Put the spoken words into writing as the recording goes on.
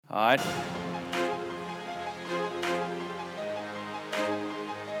All right.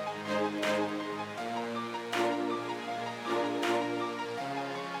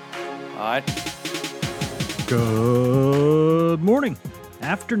 All right. Good morning,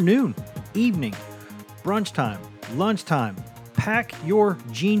 afternoon, evening, brunch time, lunchtime, pack your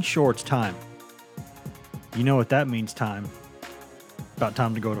jean shorts time. You know what that means time. About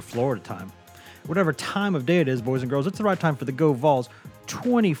time to go to Florida time. Whatever time of day it is, boys and girls, it's the right time for the Go Vols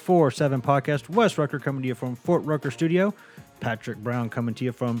 24/7 podcast. Wes Rucker coming to you from Fort Rucker Studio. Patrick Brown coming to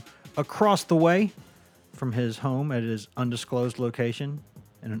you from across the way from his home at his undisclosed location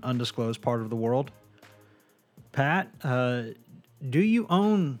in an undisclosed part of the world. Pat, do you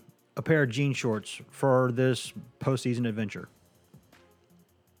own a pair of jean shorts for this postseason adventure?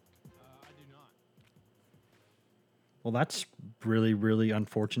 I do not. Well, that's really, really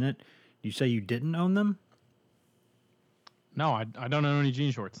unfortunate. You say you didn't own them? No, I don't own any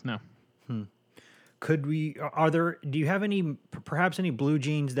jean shorts. No. Could we? Do you have any, perhaps any blue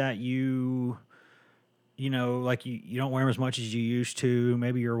jeans that you like you don't wear them as much as you used to?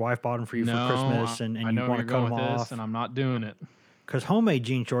 Maybe your wife bought them for you for Christmas, and I you know want where to you're cut going them with off. this, and I'm not doing it. Because homemade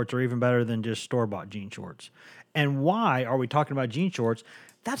jean shorts are even better than just store-bought jean shorts. And why are we talking about jean shorts?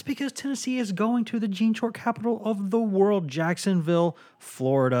 That's because Tennessee is going to the jean short capital of the world, Jacksonville,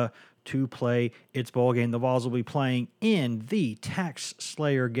 Florida, to play its bowl game. The Vols will be playing in the Tax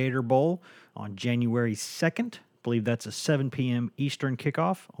Slayer Gator Bowl on January 2nd. I believe that's a 7 p.m. Eastern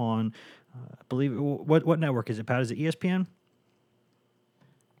kickoff on, I believe, what network is it, Pat? Is it ESPN?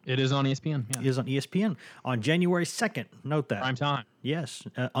 It is on ESPN. It Yeah. is on ESPN on January 2nd. Note that. Prime time. Yes,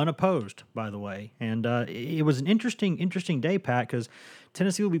 unopposed, by the way. And it was an interesting day, Pat, because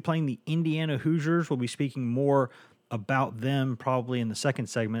Tennessee will be playing the Indiana Hoosiers. We'll be speaking more about them probably in the second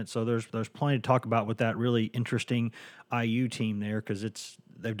segment. So there's plenty to talk about with that really interesting IU team there, because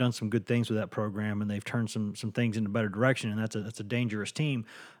they've done some good things with that program, and they've turned some things in a better direction. And that's a dangerous team,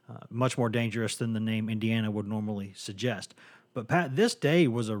 much more dangerous than the name Indiana would normally suggest. But, Pat, this day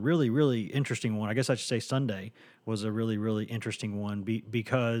was a really, really interesting one. I guess I should say Sunday was a really, really interesting one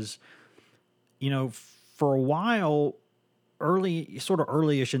because, for a while,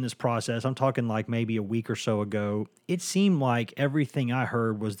 early-ish in this process, I'm talking like maybe a week or so ago, it seemed like everything I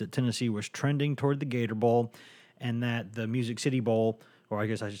heard was that Tennessee was trending toward the Gator Bowl, and that the Music City Bowl, or I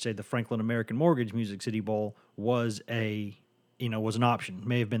guess I should say the Franklin American Mortgage Music City Bowl, was was an option.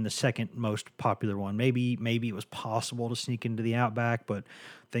 May have been the second most popular one. Maybe it was possible to sneak into the Outback, but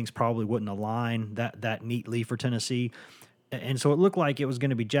things probably wouldn't align that neatly for Tennessee. And so it looked like it was going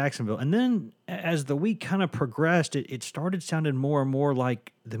to be Jacksonville. And then as the week kind of progressed, it started sounding more and more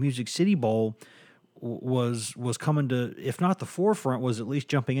like the Music City Bowl was coming to, if not the forefront, was at least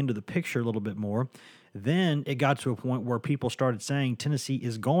jumping into the picture a little bit more. Then it got to a point where people started saying Tennessee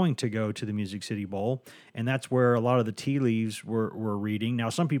is going to go to the Music City Bowl, and that's where a lot of the tea leaves were reading. Now,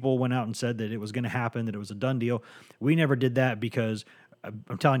 some people went out and said that it was going to happen, that it was a done deal. We never did that because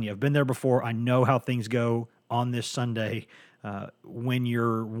I'm telling you, I've been there before. I know how things go on this Sunday when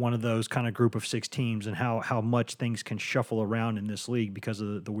you're one of those kind of group of six teams, and how much things can shuffle around in this league because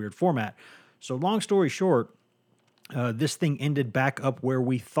of the weird format. So long story short, this thing ended back up where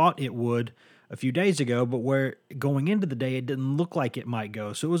we thought it would a few days ago, but where going into the day, it didn't look like it might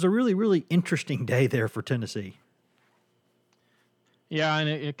go. So it was a really, really interesting day there for Tennessee. Yeah, and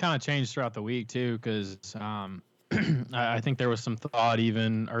it kind of changed throughout the week too, because I think there was some thought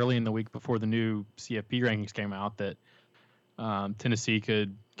even early in the week before the new CFP rankings came out that Tennessee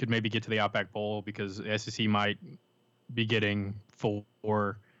could maybe get to the Outback Bowl because the SEC might be getting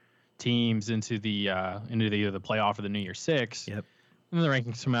 4 teams into either the playoff or the New Year's Six. Yep. And then the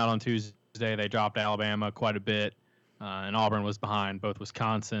rankings come out on Tuesday. They dropped Alabama quite a bit, and Auburn was behind both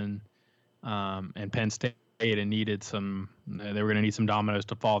Wisconsin and Penn State, and needed some. They were going to need some dominoes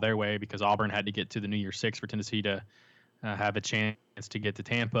to fall their way because Auburn had to get to the New Year's Six for Tennessee to have a chance to get to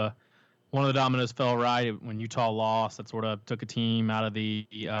Tampa. One of the dominoes fell right when Utah lost. That sort of took a team out of the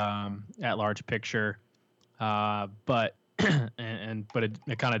at-large picture, but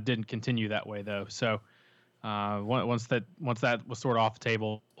it kind of didn't continue that way though. So. Once that was sort of off the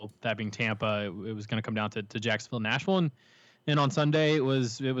table, that being Tampa, it was going to come down to Jacksonville, Nashville, and on Sunday it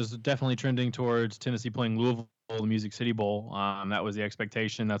was definitely trending towards Tennessee playing Louisville, the Music City Bowl. That was the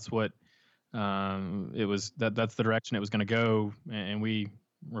expectation. That's what it was. That's the direction it was going to go, and we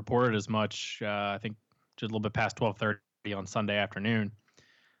reported as much. I think just a little bit past 12:30 on Sunday afternoon,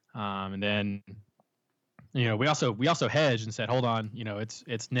 and then we also hedged and said, hold on,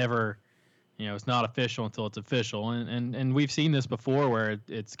 it's never. It's not official until it's official. And we've seen this before where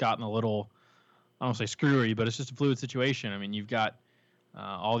it's gotten a little, I don't say screwy, but it's just a fluid situation. I mean, you've got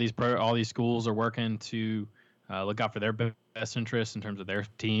all these schools are working to look out for their best interests in terms of their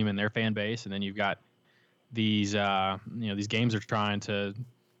team and their fan base, and then you've got these these games are trying to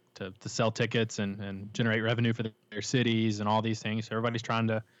sell tickets and generate revenue for their cities and all these things. So everybody's trying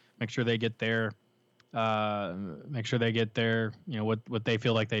to make sure they get their what they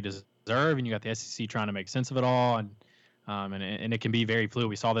feel like they deserve, and you got the SEC trying to make sense of it all, and it can be very fluid.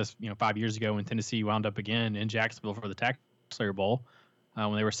 We saw this 5 years ago when Tennessee wound up again in Jacksonville for the Tax Slayer Bowl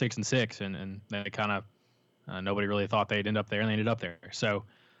when they were 6-6, and they kind of nobody really thought they'd end up there, and they ended up there. So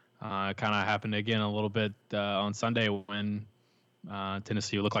it kind of happened again a little bit on Sunday when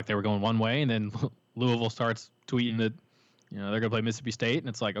Tennessee looked like they were going one way, and then Louisville starts tweeting that they're going to play Mississippi State, and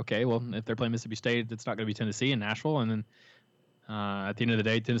it's like, okay, well, if they're playing Mississippi State, it's not going to be Tennessee and Nashville. And then at the end of the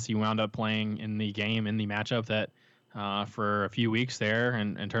day, Tennessee wound up playing in the matchup that for a few weeks there,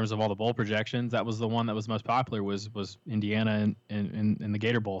 and in terms of all the bowl projections, that was the one that was most popular was Indiana in the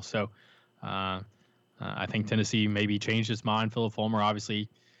Gator Bowl. So I think Tennessee maybe changed its mind. Philip Fulmer obviously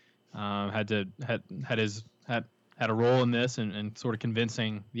had a role in this and sort of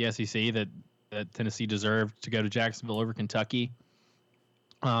convincing the SEC that Tennessee deserved to go to Jacksonville over Kentucky.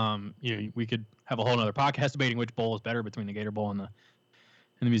 We could have a whole other podcast debating which bowl is better between the Gator Bowl and the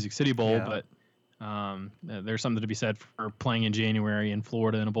Music City Bowl, but there's something to be said for playing in January in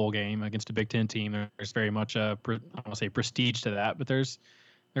Florida in a bowl game against a Big Ten team. There's very much I don't want to say prestige to that, but there's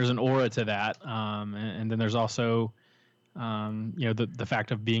an aura to that, and then there's also the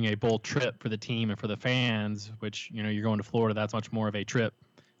fact of being a bowl trip for the team and for the fans, which you're going to Florida, that's much more of a trip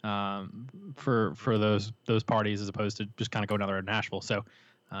for those parties as opposed to just kind of going down there to Nashville. So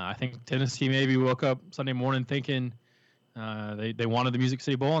I think Tennessee maybe woke up Sunday morning thinking they wanted the Music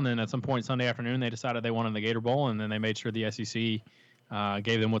City Bowl, and then at some point Sunday afternoon they decided they wanted the Gator Bowl, and then they made sure the SEC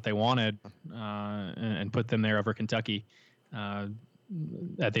gave them what they wanted and put them there over Kentucky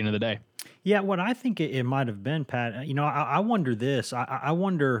at the end of the day. Yeah, what I think it might have been, Pat, I wonder this. I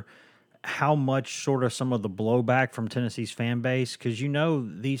wonder how much sort of some of the blowback from Tennessee's fan base, because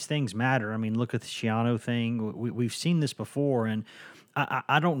these things matter. I mean, look at the Schiano thing. We've seen this before, and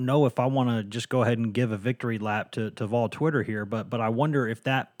I don't know if I want to just go ahead and give a victory lap to Vol Twitter here, but I wonder if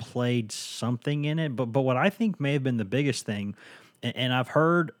that played something in it. But what I think may have been the biggest thing, and I've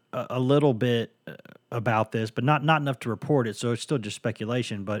heard a little bit about this, but not enough to report it, so it's still just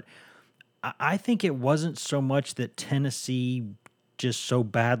speculation. But I think it wasn't so much that Tennessee just so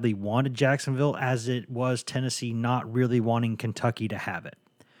badly wanted Jacksonville as it was Tennessee not really wanting Kentucky to have it.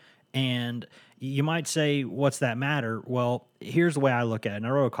 And you might say, what's that matter? Well, here's the way I look at it, and I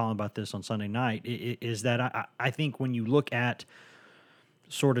wrote a column about this on Sunday night, is that I think when you look at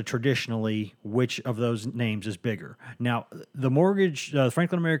sort of traditionally which of those names is bigger. Now, the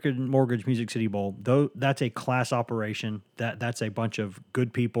Franklin American Mortgage Music City Bowl, though, that's a class operation. That's a bunch of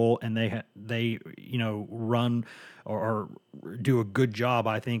good people, and they run or do a good job,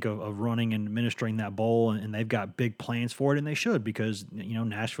 I think, of running and administering that bowl, and they've got big plans for it, and they should, because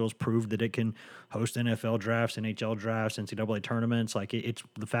Nashville's proved that it can host NFL drafts, NHL drafts, NCAA tournaments. Like it's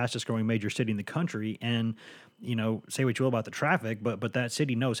the fastest growing major city in the country, and say what you will about the traffic, but that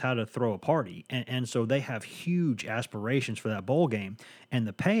city knows how to throw a party, and so they have huge aspirations for that bowl game, and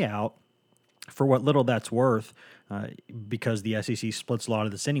the payout, for what little that's worth, because the SEC splits a lot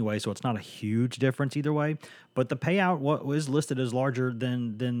of this anyway, so it's not a huge difference either way. But the payout was listed as larger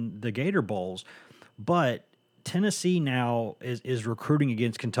than the Gator Bowls. But Tennessee now is recruiting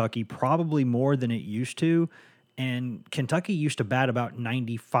against Kentucky probably more than it used to. And Kentucky used to bat about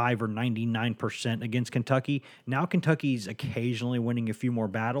 95 or 99% against Kentucky. Now Kentucky's occasionally winning a few more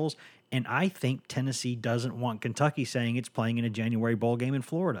battles. And I think Tennessee doesn't want Kentucky saying it's playing in a January bowl game in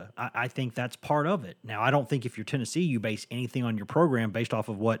Florida. I think that's part of it. Now, I don't think if you're Tennessee, you base anything on your program based off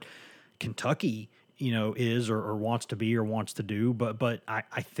of what Kentucky, is or wants to be or wants to do. But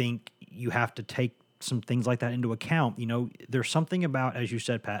I think you have to take some things like that into account. There's something about, as you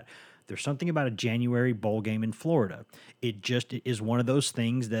said, Pat, there's something about a January bowl game in Florida. It just is one of those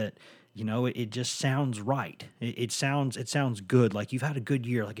things that, it just sounds right. It sounds good. Like you've had a good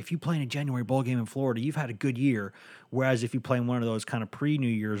year. Like if you play in a January bowl game in Florida, you've had a good year. Whereas if you play in one of those kind of pre-New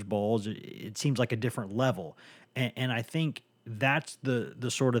Year's bowls, it seems like a different level. And I think that's the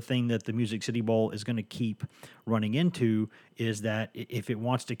sort of thing that the Music City Bowl is going to keep running into, is that if it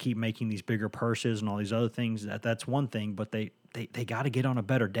wants to keep making these bigger purses and all these other things, that's one thing, but they got to get on a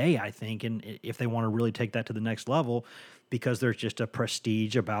better day, I think, and if they want to really take that to the next level, because there's just a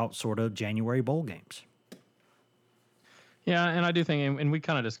prestige about sort of January bowl games. Yeah, and I do think, and we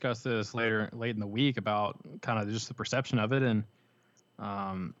kind of discussed this late in the week about kind of just the perception of it, and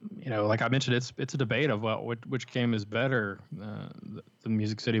Like I mentioned, it's a debate of which game is better, the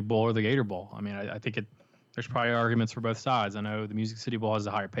Music City Bowl or the Gator Bowl. I mean, I think there's probably arguments for both sides. I know the Music City Bowl has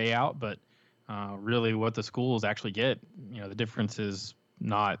a higher payout, but really what the schools actually get, the difference is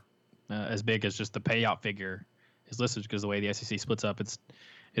not as big as just the payout figure is listed, because the way the SEC splits up its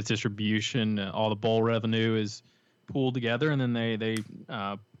distribution, all the bowl revenue is pooled together, and then they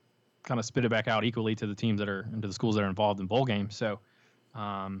kind of spit it back out equally to the teams to the schools that are involved in bowl games. So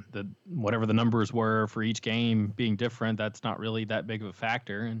the whatever the numbers were for each game being different, that's not really that big of a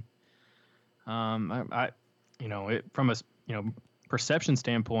factor. And from a perception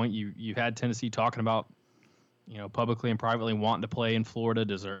standpoint, you had Tennessee talking about publicly and privately wanting to play in Florida,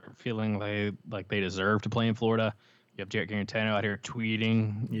 feeling like they deserve to play in Florida. You have Jarrett Garantano out here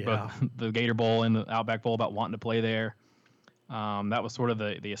tweeting both the Gator Bowl and the Outback Bowl about wanting to play there. That was sort of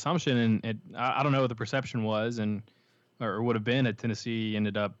the assumption, and I don't know what the perception was, or would have been if Tennessee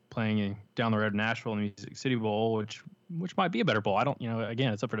ended up playing down the road in Nashville in the Music City Bowl, which might be a better bowl. I don't,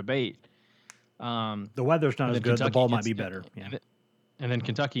 again, it's up for debate. The weather's not as good. The bowl might be better. Yeah. And then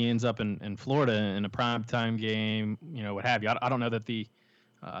Kentucky ends up in Florida in a primetime game, what have you. I don't know that the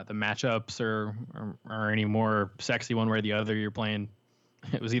matchups are any more sexy one way or the other. You're playing,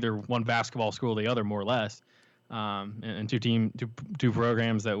 it was either one basketball school or the other, more or less, and two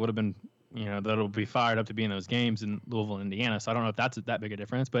programs that would have been, that'll be fired up to be in those games in Louisville and Indiana. So I don't know if that's that big a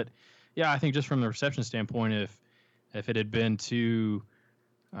difference, but yeah, I think just from the reception standpoint, if it had been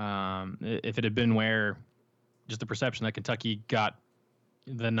if it had been where just the perception that Kentucky got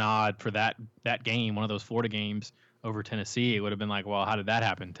the nod for that game, one of those Florida games over Tennessee, it would have been like, well, how did that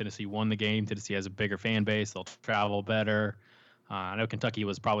happen? Tennessee won the game. Tennessee has a bigger fan base. They'll travel better. I know Kentucky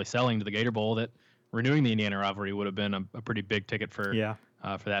was probably selling to the Gator Bowl that renewing the Indiana rivalry would have been a pretty big ticket for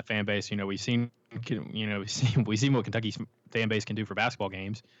that fan base. We've seen what Kentucky's fan base can do for basketball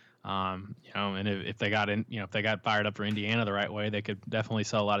games. And if they got if they got fired up for Indiana the right way, they could definitely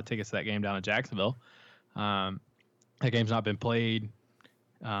sell a lot of tickets to that game down in Jacksonville. That game's not been played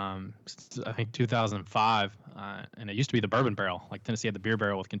since I think 2005, and it used to be the Bourbon Barrel. Like Tennessee had the Beer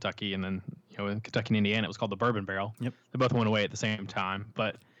Barrel with Kentucky, and then in Kentucky and Indiana it was called the Bourbon Barrel. Yep. They both went away at the same time,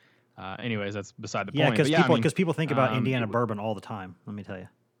 but anyways, that's beside the point. Because people think about Indiana bourbon all the time. Let me tell you.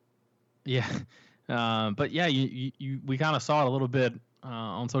 Yeah, but yeah, we kind of saw it a little bit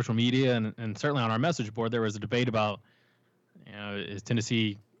on social media, and certainly on our message board. There was a debate about, is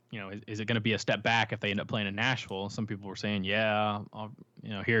Tennessee, is it going to be a step back if they end up playing in Nashville? Some people were saying, yeah,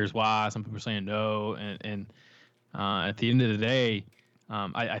 here's why. Some people were saying no. And at the end of the day,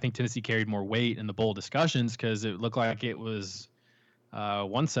 I think Tennessee carried more weight in the bowl discussions because it looked like it was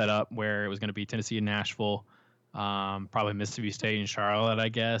one setup where it was going to be Tennessee and Nashville, probably Mississippi State and Charlotte, I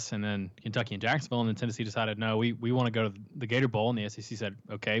guess, and then Kentucky and Jacksonville. And then Tennessee decided, no, we want to go to the Gator Bowl. And the SEC said,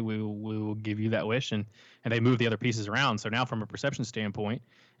 okay, we will give you that wish. And they moved the other pieces around. So now from a perception standpoint,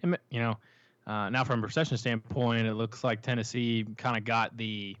 it looks like Tennessee kind of got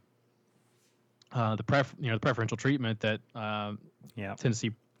the preferential treatment that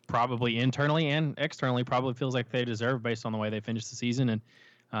Tennessee probably internally and externally probably feels like they deserve based on the way they finished the season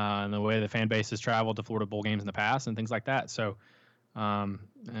and the way the fan base has traveled to Florida bowl games in the past and things like that. So,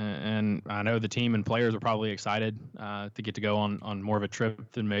 and I know the team and players are probably excited to get to go on more of a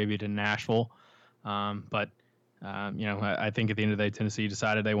trip than maybe to Nashville. But I think at the end of the day, Tennessee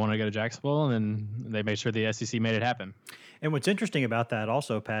decided they wanted to go to Jacksonville, and they made sure the SEC made it happen. And what's interesting about that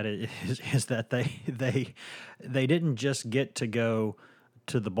also, Pat, is that they didn't just get to go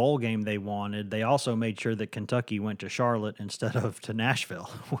to the bowl game they wanted. They also made sure that Kentucky went to Charlotte instead of to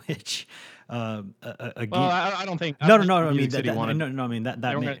Nashville, which again. Well, I don't think. No. I mean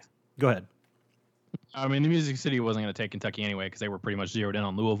that. Go ahead. I mean, the Music City wasn't going to take Kentucky anyway because they were pretty much zeroed in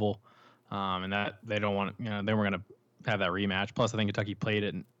on Louisville, and that they don't want. They were going to have that rematch. Plus, I think Kentucky played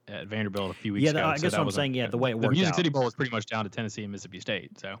it at Vanderbilt a few weeks ago. Yeah, I guess what I'm saying, the way it worked out. The Music City Bowl was pretty much down to Tennessee and Mississippi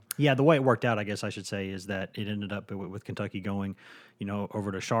State. So yeah, the way it worked out, I guess I should say, is that it ended up with Kentucky going,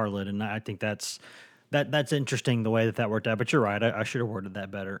 over to Charlotte, and I think that's interesting the way that worked out. But you're right, I should have worded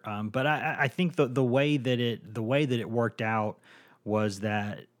that better. But I think the way that it worked out was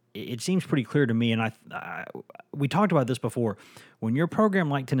that it seems pretty clear to me, and we talked about this before. When you're a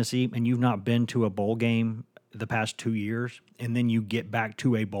program like Tennessee and you've not been to a bowl game the past 2 years, and then you get back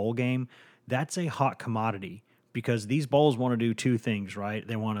to a bowl game, that's a hot commodity because these bowls want to do two things, right?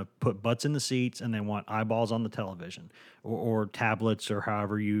 They want to put butts in the seats and they want eyeballs on the television or tablets or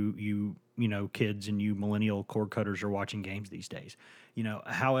however you kids and you millennial cord cutters are watching games these days.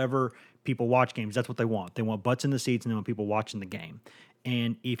 However people watch games, that's what they want. They want butts in the seats and they want people watching the game.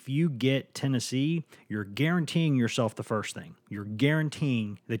 And if you get Tennessee, you're guaranteeing yourself the first thing. You're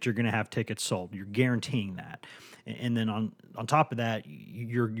guaranteeing that you're going to have tickets sold. You're guaranteeing that. And then on top of that,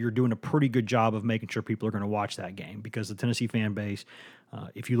 you're doing a pretty good job of making sure people are going to watch that game, because the Tennessee fan base,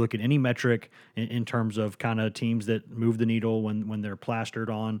 if you look at any metric in terms of kind of teams that move the needle when they're plastered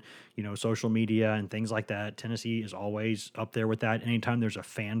on, social media and things like that, Tennessee is always up there with that. Anytime there's a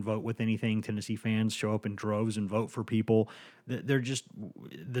fan vote with anything, Tennessee fans show up in droves and vote for people. They're just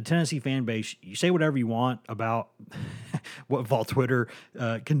the Tennessee fan base. You say whatever you want about what Vol Twitter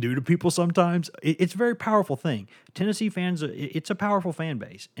can do to people sometimes. It's a very powerful thing. Tennessee fans, it's a powerful fan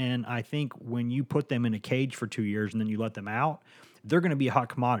base. And I think when you put them in a cage for 2 years and then you let them out, they're going to be a hot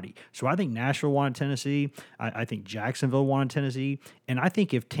commodity. So I think Nashville wanted Tennessee. I think Jacksonville wanted Tennessee. And I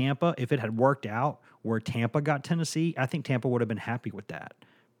think if it had worked out where Tampa got Tennessee, I think Tampa would have been happy with that,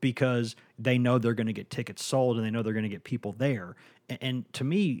 because they know they're going to get tickets sold and they know they're going to get people there. And to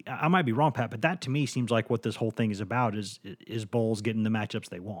me, I might be wrong, Pat, but that to me seems like what this whole thing is about is Bulls getting the matchups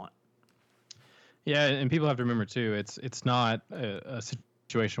they want. Yeah, and people have to remember too, it's not a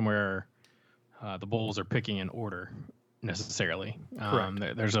situation where the Bulls are picking in order necessarily.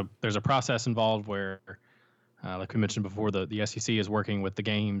 There's a process involved where, like we mentioned before, the SEC is working with the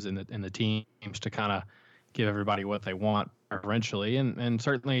games and the teams to kind of give everybody what they want preferentially, and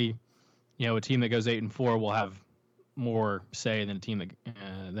certainly, a team that goes 8-4 will have more say than a team that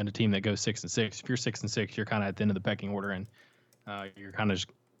goes 6-6. If you're 6-6, you're kind of at the end of the pecking order, and you're kind of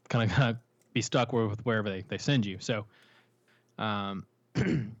gonna be stuck with wherever they send you. So,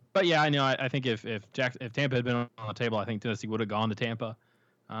 but yeah, I know. I think if Tampa had been on the table, I think Tennessee would have gone to Tampa,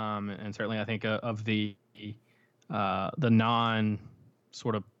 and certainly I think of the non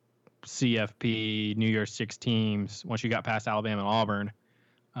sort of CFP New Year's Six teams, once you got past Alabama and Auburn,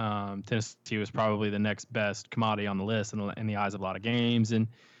 Tennessee was probably the next best commodity on the list in the eyes of a lot of games. And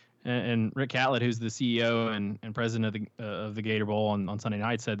Rick Catlett, who's the CEO and president of the Gator Bowl on Sunday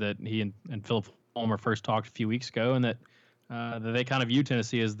night, said that he and Philip Fulmer first talked a few weeks ago, and that they kind of view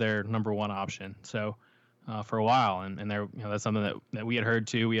Tennessee as their number one option. So for a while, and that's something that we had heard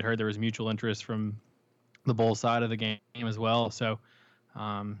too. We had heard there was mutual interest from the Bowl side of the game as well. So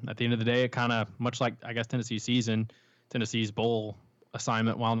at the end of the day, it kind of, much like I guess Tennessee's season, Tennessee's bowl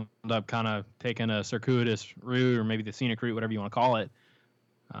assignment wound up kind of taking a circuitous route, or maybe the scenic route, whatever you want to call it.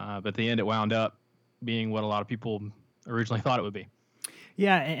 But at the end, it wound up being what a lot of people originally thought it would be.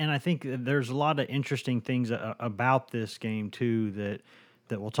 Yeah, and I think there's a lot of interesting things about this game too that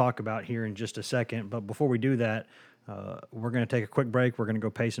we'll talk about here in just a second. But before we do that, we're going to take a quick break. We're going to go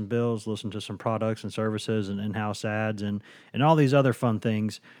pay some bills, listen to some products and services and in-house ads and all these other fun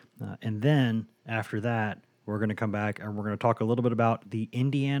things. And then after that, we're going to come back and we're going to talk a little bit about the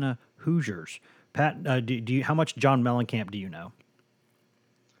Indiana Hoosiers. Pat, how much John Mellencamp do you know?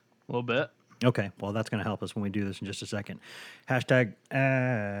 A little bit. Okay, well, that's going to help us when we do this in just a second. Hashtag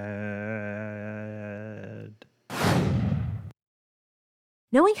ad.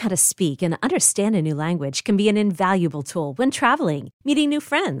 Knowing how to speak and understand a new language can be an invaluable tool when traveling, meeting new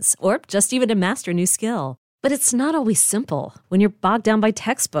friends, or just even to master a new skill. But it's not always simple when you're bogged down by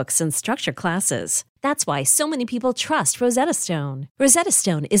textbooks and structure classes. That's why so many people trust Rosetta Stone. Rosetta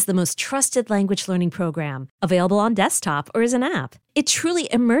Stone is the most trusted language learning program, available on desktop or as an app. It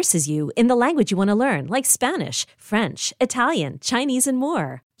truly immerses you in the language you want to learn, like Spanish, French, Italian, Chinese, and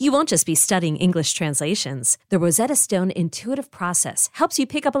more. You won't just be studying English translations. The Rosetta Stone intuitive process helps you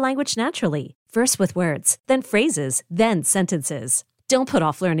pick up a language naturally, first with words, then phrases, then sentences. Don't put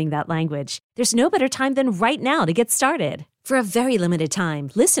off learning that language. There's no better time than right now to get started. For a very limited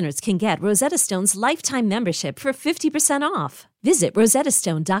time, listeners can get Rosetta Stone's lifetime membership for 50% off. Visit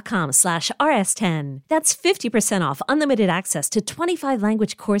rosettastone.com/rs10. That's 50% off unlimited access to 25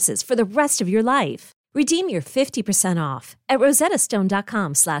 language courses for the rest of your life. Redeem your 50% off at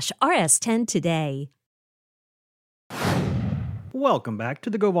rosettastone.com/rs10 today. Welcome back to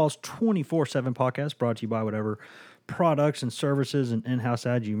the Go Balls 24/7 podcast, brought to you by whatever products and services and in-house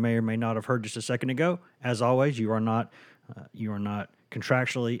ads you may or may not have heard just a second ago. As always, you are not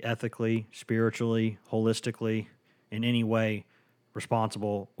contractually, ethically, spiritually, holistically, in any way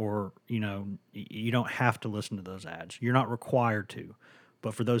responsible, or you don't have to listen to those ads. You're not required to.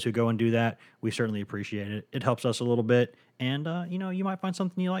 But for those who go and do that, we certainly appreciate it. It helps us a little bit, and you might find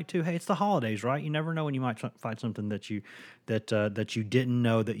something you like too. Hey, it's the holidays, right? You never know when you might find something that you didn't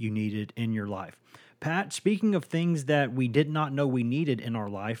know that you needed in your life. Pat, speaking of things that we did not know we needed in our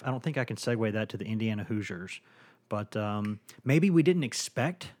life, I don't think I can segue that to the Indiana Hoosiers, but maybe we didn't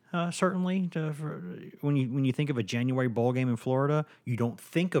expect certainly. When you think of a January bowl game in Florida, you don't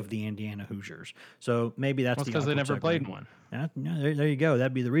think of the Indiana Hoosiers. So maybe that's because they never played one. There you go.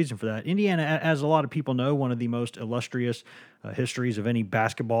 That'd be the reason for that. Indiana, as a lot of people know, one of the most illustrious histories of any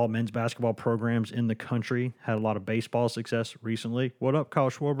men's basketball programs in the country. Had a lot of baseball success recently. What up, Kyle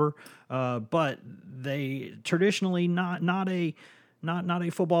Schwarber? But they traditionally not a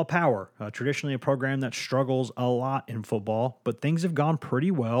football power. Traditionally a program that struggles a lot in football, but things have gone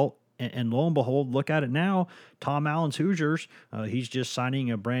pretty well. And lo and behold, look at it now. Tom Allen's Hoosiers, he's just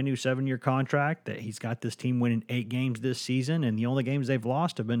signing a brand new 7-year contract that he's got this team winning 8 games this season. And the only games they've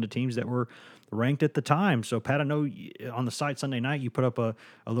lost have been to teams that were ranked at the time. So, Pat, I know on the site Sunday night, you put up a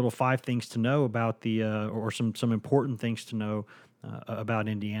little 5 things to know about or some important things to know about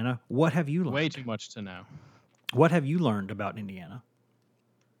Indiana. What have you learned? Way too much to know. What have you learned about Indiana?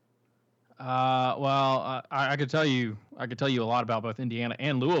 I could tell you a lot about both Indiana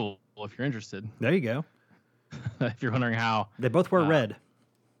and Louisville if you're interested. There you go. If you're wondering how they both wear red.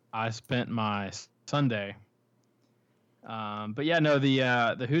 I spent my Sunday. But yeah, no,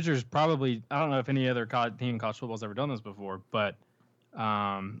 the Hoosiers probably, I don't know if any other team in college football has ever done this before, but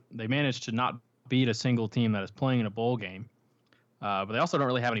they managed to not beat a single team that is playing in a bowl game. But they also don't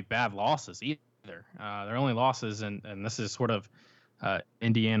really have any bad losses either. Their only losses, and this is sort of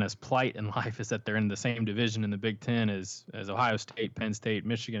Indiana's plight in life, is that they're in the same division in the Big Ten as Ohio State, Penn State,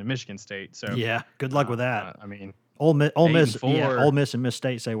 Michigan, and Michigan State. So yeah, good luck with that. I mean, Ole Miss and Miss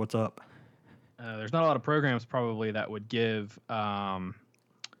State say what's up. There's not a lot of programs probably that would give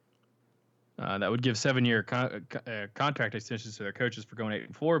 7-year contract extensions to their coaches for going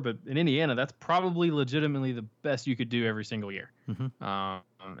 8-4. But in Indiana, that's probably legitimately the best you could do every single year. Mm-hmm.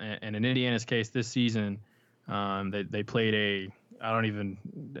 And in Indiana's case, this season, they played I don't even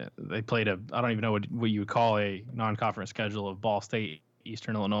know what you would call a non-conference schedule of Ball State,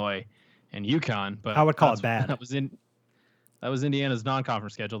 Eastern Illinois, and UConn. But I would call it bad. That was Indiana's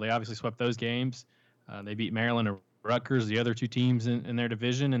non-conference schedule. They obviously swept those games. They beat Maryland and Rutgers, the other 2 teams in their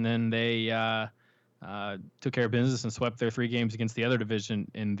division, and then they took care of business and swept their 3 games against the other division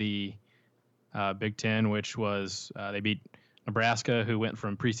in the Big Ten, which was they beat Nebraska, who went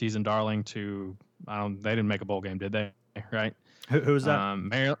from preseason darling to they didn't make a bowl game, did they? Right? Who was that?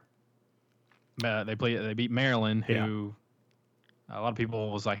 Maryland. They beat Maryland, who a lot of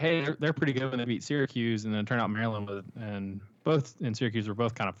people was like, hey, they're pretty good when they beat Syracuse, and then it turned out Maryland and Syracuse were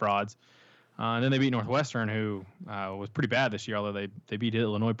both kind of frauds. And then they beat Northwestern, who was pretty bad this year, although they beat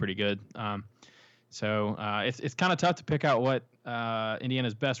Illinois pretty good. So it's kind of tough to pick out what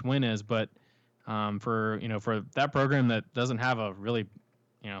Indiana's best win is, but for that program that doesn't have a really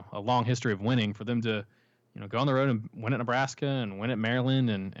a long history of winning, for them to go on the road and win at Nebraska and win at Maryland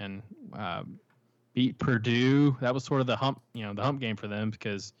and beat Purdue, that was sort of the hump game for them,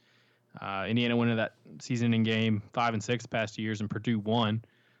 because Indiana went into that season-ending game 5-6 the past 2 years, and Purdue won.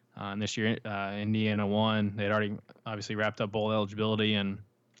 And this year, Indiana won. They'd already obviously wrapped up bowl eligibility, and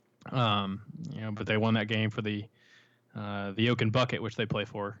but they won that game for the Oak and Bucket, which they play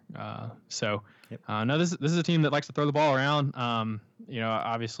for. No, this is a team that likes to throw the ball around.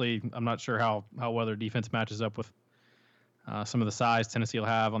 Obviously, I'm not sure how well their defense matches up with some of the size Tennessee will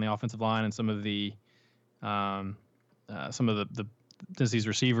have on the offensive line, and some of the Tennessee's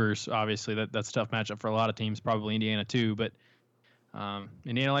receivers. Obviously, that's a tough matchup for a lot of teams, probably Indiana too. But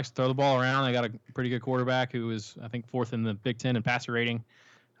Indiana likes to throw the ball around. They got a pretty good quarterback who is, I think, 4th in the Big Ten in passer rating.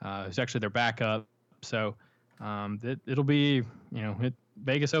 Who's actually their backup. So it'll be,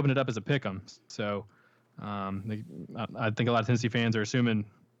 Vegas opened it up as a pick 'em. So I think a lot of Tennessee fans are assuming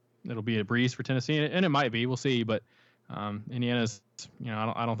it'll be a breeze for Tennessee, and it might be. We'll see. But Indiana's,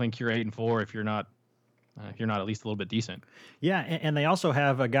 I don't think you're 8-4 if you're not at least a little bit decent. Yeah, and they also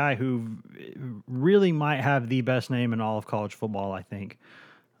have a guy who really might have the best name in all of college football, I think.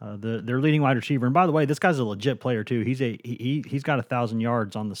 Their leading wide receiver, and by the way, this guy's a legit player too. He's got 1,000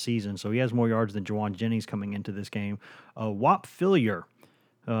 yards on the season, so he has more yards than Jawan Jennings coming into this game. Whop Philyor.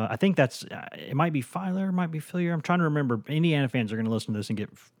 I think it might be Filer, might be Philyor. I'm trying to remember. Indiana fans are going to listen to this and get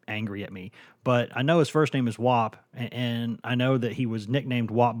angry at me, but I know his first name is Whop, and I know that he was nicknamed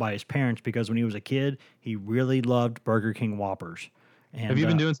Whop by his parents because when he was a kid, he really loved Burger King Whoppers. And, have you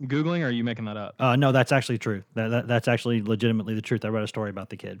been doing some Googling, or are you making that up? No, that's actually true. That's actually legitimately the truth. I read a story about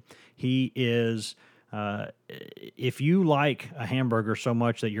the kid. He is... if you like a hamburger so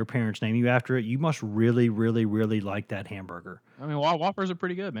much that your parents name you after it, you must really, really, really like that hamburger. I mean, Whoppers are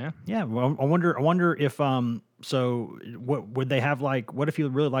pretty good, man. Yeah. Well, I wonder if So what would they have like? What if he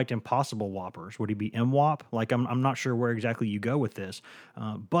really liked Impossible Whoppers? Would he be MWOP? Like I'm not sure where exactly you go with this.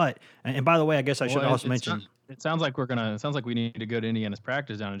 But and by the way, I guess I should Well, also mention. it sounds like it sounds like we need to go to Indiana's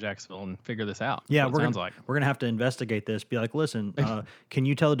practice down in Jacksonville and figure this out. Yeah, That's what it sounds like. we're gonna have to investigate this. Be like, listen, can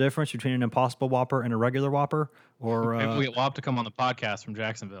you tell the difference between an Impossible Whopper and a regular Whopper? Or Maybe we'll have to come on the podcast from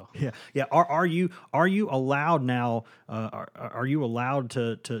Jacksonville. yeah. Are you allowed now? Are you allowed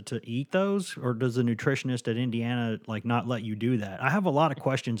to eat those, or does the nutritionist at Indiana like not let you do that? I have a lot of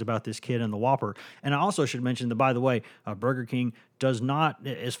questions about this kid and the Whopper, and I also should mention that, by the way, Burger King does not,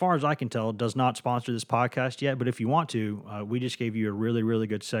 as far as I can tell, does not sponsor this podcast yet. But if you want to, we just gave you a really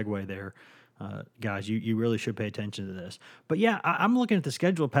good segue there. Guys, you really should pay attention to this. But yeah, I'm looking at the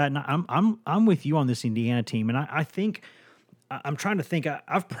schedule, Pat, and I'm with you on this Indiana team, and I think I'm trying to think.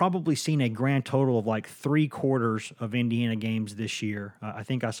 I've probably seen a grand total of like 3/4 of Indiana games this year. I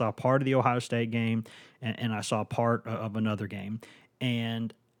think I saw part of the Ohio State game, and I saw part of another game.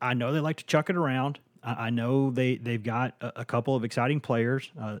 And I know they like to chuck it around. I know they've got a couple of exciting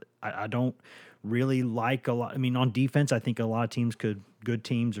players. I don't really like a lot. I mean, on defense, I think a lot of teams good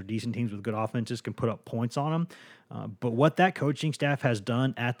teams or decent teams with good offenses can put up points on them. But what that coaching staff has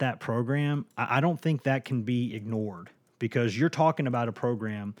done at that program, I don't think that can be ignored, because you're talking about a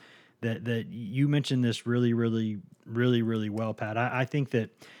program that you mentioned this really well, Pat. I think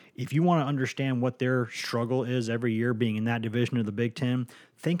that if you want to understand what their struggle is every year being in that division of the Big Ten,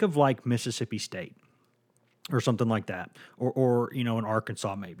 think of like Mississippi State or something like that, or in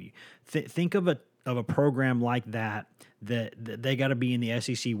Arkansas maybe. Think of a program like that they got to be in the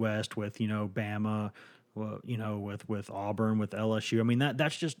SEC West with Bama, with Auburn, with LSU. I mean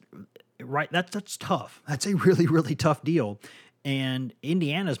that's just right. That's tough. That's a really tough deal. And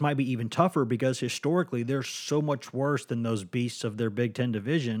Indiana's might be even tougher because historically they're so much worse than those beasts of their Big Ten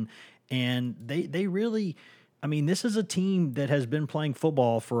division, and they really. I mean, this is a team that has been playing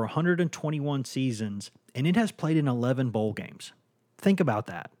football for 121 seasons, and it has played in 11 bowl games. Think about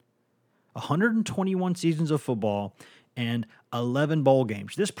that. 121 seasons of football and 11 bowl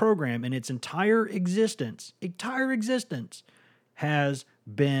games. This program, in its entire existence, has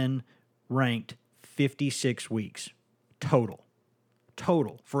been ranked 56 weeks total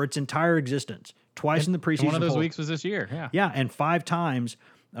for its entire existence. Twice in the preseason. One of those poll. weeks was this year. Yeah. Yeah, and 5 times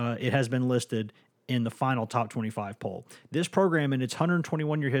it has been listed in the final top 25 poll. This program in its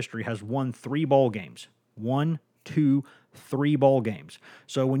 121-year history has won 3 bowl games. 1, 2, 3 bowl games.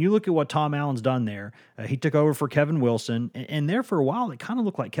 So when you look at what Tom Allen's done there, he took over for Kevin Wilson, and there for a while it kind of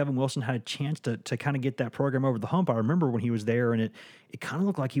looked like Kevin Wilson had a chance to kind of get that program over the hump. I remember when he was there, and it kind of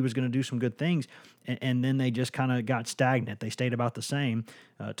looked like he was going to do some good things, and then they just kind of got stagnant. They stayed about the same.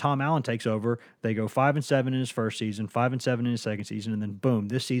 Tom Allen takes over. They go 5-7 in his first season, 5-7 in his second season, and then boom,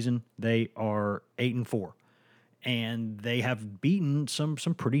 this season they are 8-4, and they have beaten some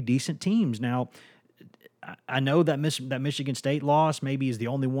pretty decent teams. Now, I know that Michigan State loss maybe is the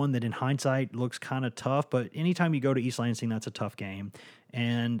only one that in hindsight looks kind of tough, but anytime you go to East Lansing, that's a tough game.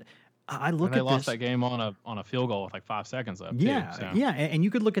 And I look at this. They lost that game on a field goal with like 5 seconds left. Yeah, too, so. yeah, and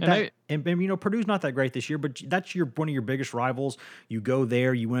you could look at that. And Purdue's not that great this year, but that's one of your biggest rivals. You go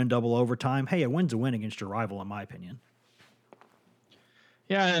there, you win double overtime. Hey, a win's a win against your rival, in my opinion.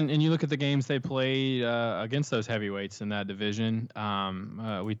 Yeah, and you look at the games they played against those heavyweights in that division.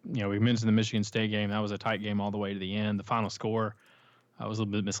 We mentioned the Michigan State game. That was a tight game all the way to the end. The final score was a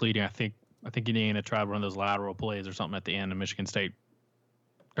little bit misleading. I think Indiana tried one of those lateral plays or something at the end, and Michigan State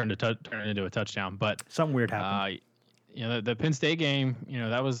turned it into a touchdown. But something weird happened. The Penn State game,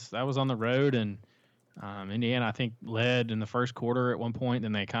 that was on the road, and Indiana I think led in the first quarter at one point.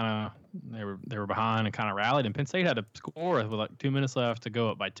 Then they were behind and kind of rallied, and Penn State had to score with like 2 minutes left to go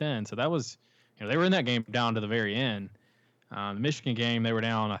up by 10. So that was, they were in that game down to the very end. The Michigan game, they were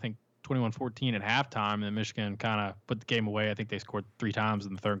down I think 21-14 at halftime, and then Michigan kind of put the game away. I think they scored 3 times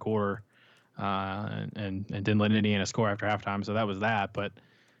in the third quarter, and didn't let Indiana score after halftime. So that was that. But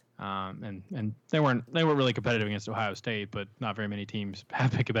and they weren't really competitive against Ohio State, but not very many teams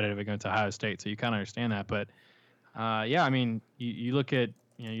have been competitive against Ohio State. So you kind of understand that. But I mean, you look at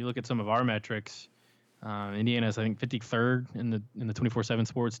some of our metrics. Indiana's I think 53rd in the 24/7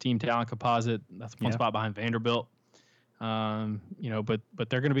 Sports team talent composite. That's one spot behind Vanderbilt. But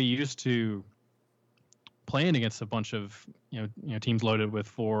they're going to be used to playing against a bunch of teams loaded with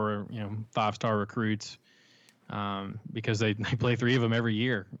 4 5-star recruits. Because they play 3 of them every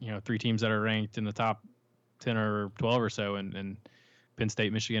year. 3 teams that are ranked in the top 10 or 12 or so, and Penn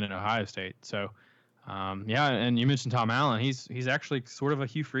State, Michigan, and Ohio State. So, and you mentioned Tom Allen. He's actually sort of a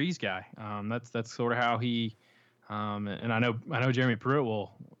Hugh Freeze guy. That's sort of how he And I know Jeremy Pruitt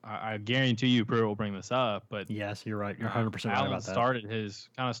will. I guarantee you Pruitt will bring this up. But yes, you're right. You're 100% right Allen about that.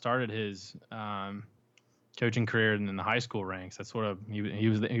 started his coaching career in the high school ranks. That's sort of he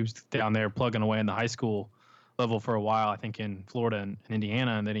was down there plugging away in the high school level for a while. I think in Florida and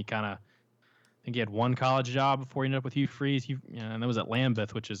Indiana, and then I think he had one college job before he ended up with Hugh Freeze. And that was at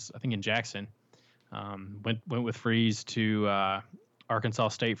Lambeth, which is I think in Jackson. Went with Freeze to Arkansas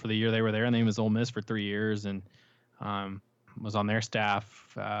State for the year they were there, and then he was Ole Miss for 3 years, and was on their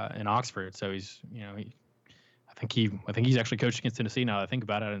staff in Oxford. So I think he's actually coached against Tennessee now that I think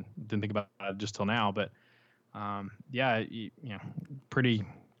about it, and didn't think about it just till now. But he's pretty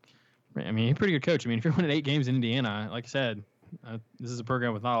good coach. I mean, if you're winning 8 games in Indiana, like I said, this is a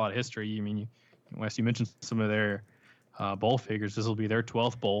program with not a lot of history. I mean, Wes, you mentioned some of their bowl figures. This will be their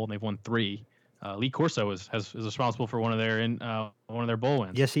 12th bowl, and they've won 3. Lee Corso is responsible for one of their bowl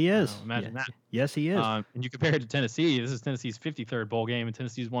wins. Yes, he is. Imagine that. Yes, he is. And you compare it to Tennessee. This is Tennessee's 53rd bowl game, and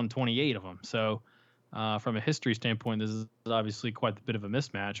Tennessee's won 28 of them. So, from a history standpoint, this is obviously quite a bit of a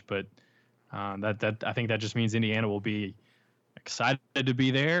mismatch. But that I think that just means Indiana will be excited to be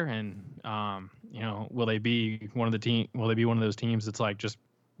there, and will they be one of those teams that's like just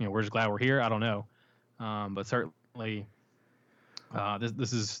we're just glad we're here? I don't know, but certainly.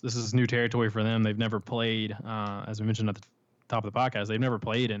 This is new territory for them. They've never played, as we mentioned at the top of the podcast, they've never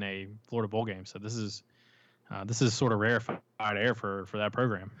played in a Florida bowl game. So this is sort of rarefied air for that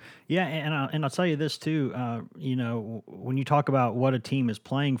program. Yeah, and I'll tell you this too. When you talk about what a team is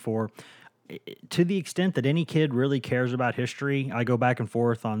playing for, to the extent that any kid really cares about history, I go back and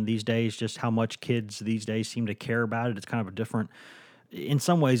forth on these days just how much kids these days seem to care about it. It's kind of a different, in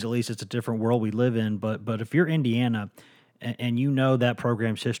some ways at least, it's a different world we live in. But if you're Indiana, and you know that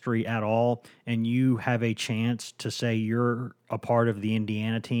program's history at all, and you have a chance to say you're a part of the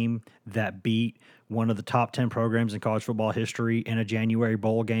Indiana team that beat one of the top 10 programs in college football history in a January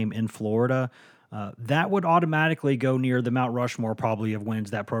bowl game in Florida, that would automatically go near the Mount Rushmore probably of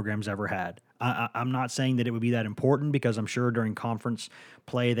wins that program's ever had. I'm not saying that it would be that important because I'm sure during conference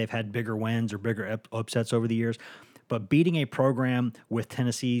play they've had bigger wins or bigger upsets over the years. But beating a program with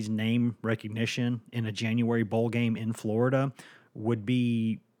Tennessee's name recognition in a January bowl game in Florida would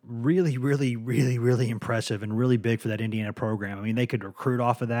be really, really, really, really impressive and really big for that Indiana program. I mean, they could recruit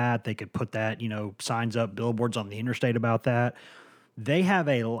off of that. They could put that, signs up, billboards on the interstate about that. They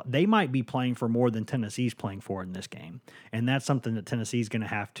might be playing for more than Tennessee's playing for in this game. And that's something that Tennessee's going to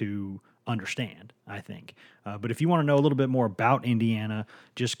have to understand, I think. But if you want to know a little bit more about Indiana,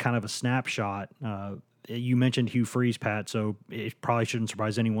 just kind of a snapshot, you mentioned Hugh Freeze, Pat, so it probably shouldn't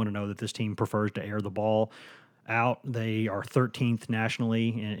surprise anyone to know that this team prefers to air the ball out. They are 13th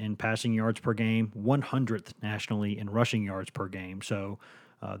nationally in passing yards per game, 100th nationally in rushing yards per game. So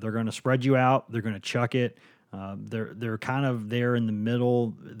they're going to spread you out. They're going to chuck it. They're kind of there in the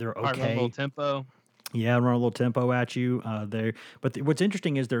middle. They're okay. Run a little tempo. Yeah, run a little tempo at you. But what's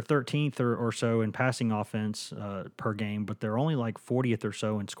interesting is they're 13th or so in passing offense per game, but they're only like 40th or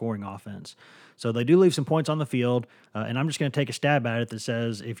so in scoring offense. So they do leave some points on the field, and I'm just going to take a stab at it that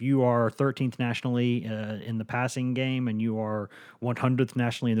says if you are 13th nationally in the passing game and you are 100th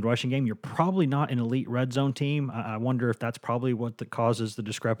nationally in the rushing game, you're probably not an elite red zone team. I wonder if that's probably what causes the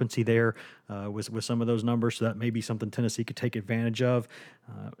discrepancy there with some of those numbers. So that may be something Tennessee could take advantage of.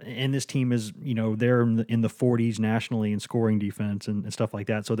 And this team is, they're in the 40s nationally in scoring defense and stuff like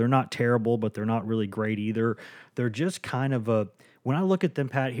that. So they're not terrible, but they're not really great either. They're just kind of when I look at them,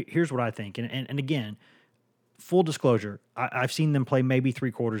 Pat, here's what I think. And again, full disclosure, I've seen them play maybe 3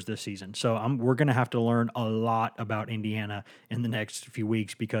 quarters this season. So we're going to have to learn a lot about Indiana in the next few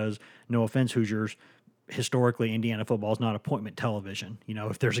weeks because, no offense, Hoosiers, historically, Indiana football is not appointment television.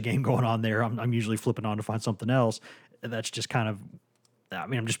 If there's a game going on there, I'm usually flipping on to find something else. That's just kind of,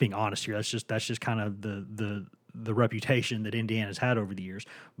 I'm just being honest here. That's just kind of the reputation that Indiana's had over the years.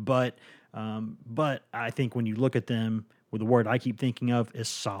 But I think when you look at them, with the word I keep thinking of is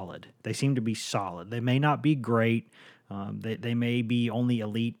solid. They seem to be solid. They may not be great. They may be only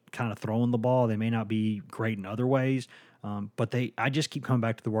elite kind of throwing the ball. They may not be great in other ways. But I just keep coming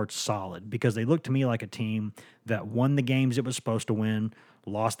back to the word solid because they look to me like a team that won the games it was supposed to win,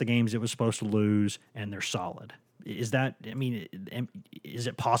 lost the games it was supposed to lose, and they're solid. Is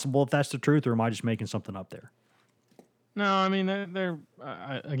it possible if that's the truth, or am I just making something up there? No, I mean they're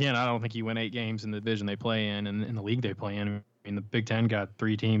again. I don't think you win 8 games in the division they play in and in the league they play in. I mean, the Big Ten got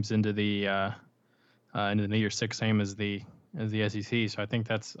 3 teams into the New Year's Six, same as the SEC. So I don't think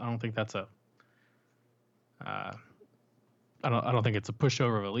that's a. I don't think it's a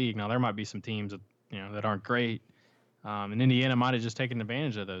pushover of a league. Now there might be some teams that aren't great, and Indiana might have just taken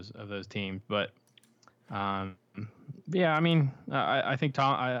advantage of those teams. But Yeah, I mean, I think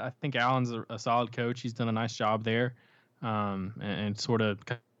I think Allen's a solid coach. He's done a nice job there, and sort of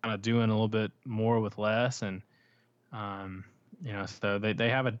kind of doing a little bit more with less, and um, so they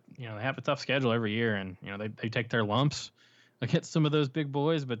have a they have a tough schedule every year, and they take their lumps against some of those big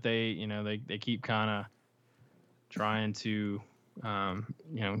boys, but they keep kind of trying to kind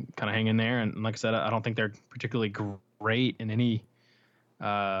of hang in there, and like I said, I don't think they're particularly great in any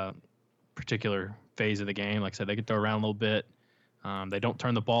particular phase of the game. Like I said, they can throw around a little bit. They don't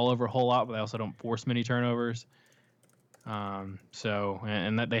turn the ball over a whole lot, but they also don't force many turnovers. And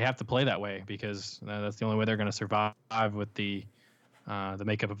that they have to play that way because that's the only way they're going to survive with the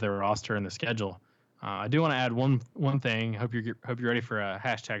makeup of their roster and the schedule. I do want to add one thing. Hope you're ready for a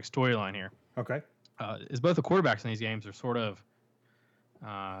hashtag storyline here. Okay. Is both the quarterbacks in these games are sort of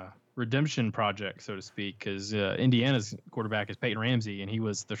redemption project, so to speak, because Indiana's quarterback is Peyton Ramsey, and he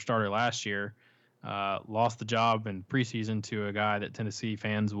was their starter last year. Lost the job in preseason to a guy that Tennessee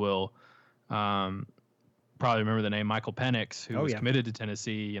fans will probably remember the name, Michael Penix, who was committed to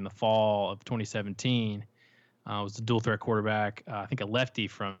Tennessee in the fall of 2017. Was a dual threat quarterback, I think a lefty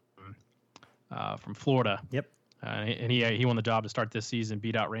from Florida. Yep. And he won the job to start this season,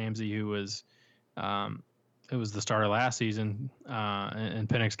 beat out Ramsey, who was it was the starter last season, and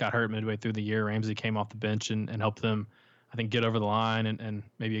Penix got hurt midway through the year. Ramsey came off the bench and helped them, I think, get over the line and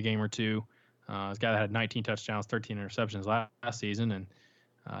maybe a game or two. This guy that had 19 touchdowns, 13 interceptions last season, and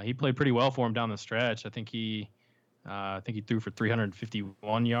he played pretty well for him down the stretch. I think he threw for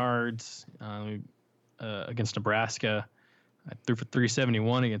 351 yards against Nebraska. I threw for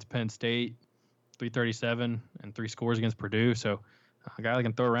 371 against Penn State, 337, and 3 scores against Purdue. So a guy that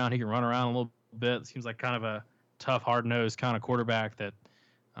can throw around, he can run around a little bit. Seems like kind of a tough, hard-nosed kind of quarterback that,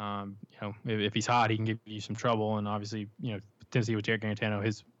 if he's hot, he can give you some trouble. And obviously, Tennessee with Jarrett Garantano,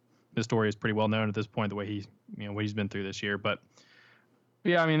 his story is pretty well known at this point, the way what he's been through this year. But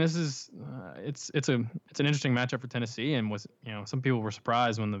yeah, I mean, this is it's an interesting matchup for Tennessee, and some people were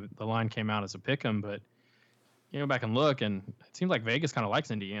surprised when the line came out as a pick 'em, but go back and look, and it seems like Vegas kind of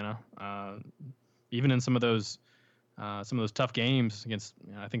likes Indiana, even in some of those tough games against.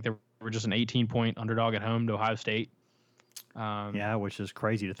 I think they were just an 18-point underdog at home to Ohio State. Which is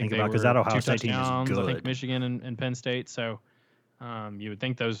crazy to think about because that Ohio State team is good. I think Michigan and Penn State. So you would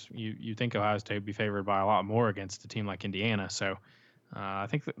think you think Ohio State would be favored by a lot more against a team like Indiana. So I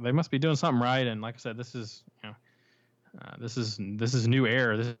think they must be doing something right. And like I said, this is this is new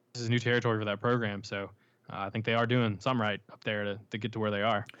air. This is new territory for that program. So. I think they are doing something right up there to get to where they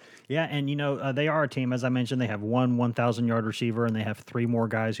are. Yeah, and they are a team, as I mentioned. They have one 1,000-yard receiver, and they have 3 more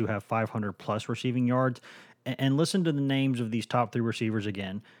guys who have 500-plus receiving yards. And listen to the names of these top 3 receivers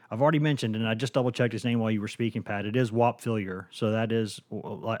again. I've already mentioned, and I just double-checked his name while you were speaking, Pat. It is Whop Philyor. So that is,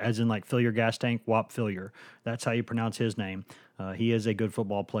 as in like fill your gas tank, Whop Philyor. That's how you pronounce his name. He is a good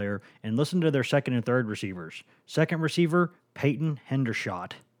football player. And listen to their second and third receivers. Second receiver, Peyton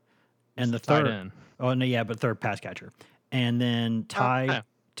Hendershot. And the third... Oh, no, yeah, but third pass catcher. And then Ty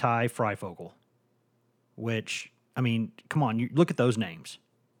Freifogel, which, I mean, come on, you look at those names.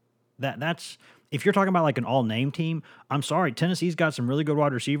 That's if you're talking about like an all-name team, I'm sorry, Tennessee's got some really good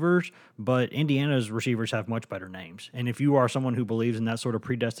wide receivers, but Indiana's receivers have much better names. And if you are someone who believes in that sort of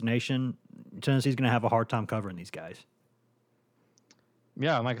predestination, Tennessee's going to have a hard time covering these guys.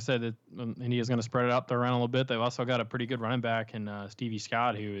 Yeah, like I said, India's going to spread it out there around a little bit. They've also got a pretty good running back in Stevie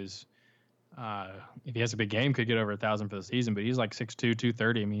Scott, who is if he has a big game, could get over 1,000 for the season, but he's like 6'2",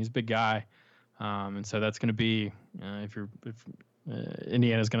 230. I mean, he's a big guy. And so that's going to be, if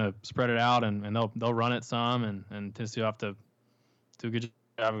Indiana's going to spread it out and they'll run it some and Tennessee will have to do a good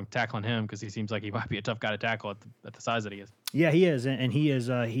job of tackling him because he seems like he might be a tough guy to tackle at the size that he is. Yeah, he is, and he is.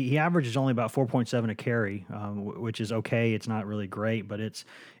 He averages only about 4.7 a carry, which is okay. It's not really great, but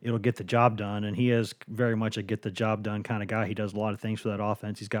it'll get the job done. And he is very much a get the job done kind of guy. He does a lot of things for that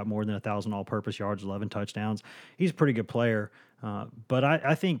offense. He's got more than 1,000 all-purpose yards, 11 touchdowns. He's a pretty good player. But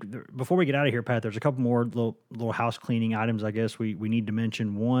I think before we get out of here, Pat, there's a couple more little house cleaning items I guess we need to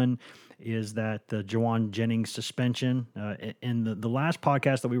mention. One is that the Jauan Jennings suspension. In the last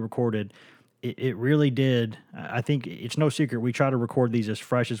podcast that we recorded, it really did. I think it's no secret. We try to record these as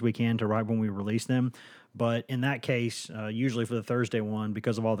fresh as we can to right when we release them. But in that case, usually for the Thursday one,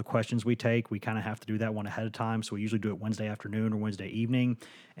 because of all the questions we take, we kind of have to do that one ahead of time. So we usually do it Wednesday afternoon or Wednesday evening.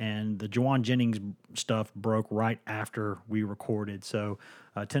 And the Jauan Jennings stuff broke right after we recorded. So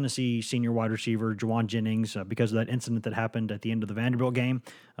Tennessee senior wide receiver Jauan Jennings, because of that incident that happened at the end of the Vanderbilt game,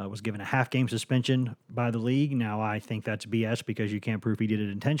 was given a half-game suspension by the league. Now, I think that's BS because you can't prove he did it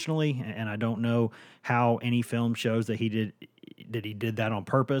intentionally, and I don't know how any film shows that he did that on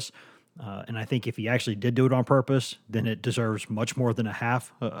purpose. And I think if he actually did do it on purpose, then it deserves much more than a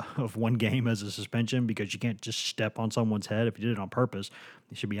half of one game as a suspension, because you can't just step on someone's head. If you did it on purpose,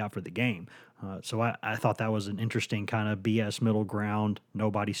 he should be out for the game. So I thought that was an interesting kind of BS middle ground,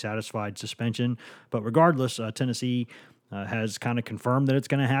 nobody satisfied suspension. But regardless, Tennessee has kind of confirmed that it's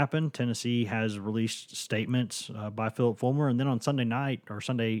going to happen. Tennessee has released statements by Philip Fulmer. And then on Sunday night or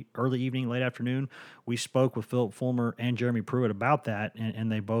Sunday early evening, late afternoon, we spoke with Philip Fulmer and Jeremy Pruitt about that. And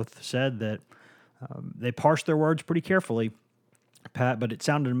they both said that they parsed their words pretty carefully, Pat, but it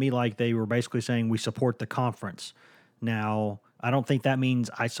sounded to me like they were basically saying we support the conference. Now, I don't think that means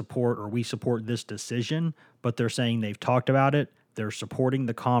I support or we support this decision, but they're saying they've talked about it. They're supporting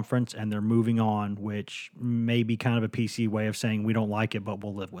the conference and they're moving on, which may be kind of a PC way of saying we don't like it, but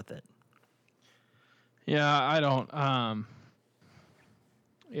we'll live with it. Yeah, I don't. I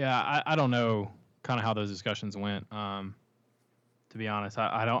don't know kind of how those discussions went. To be honest,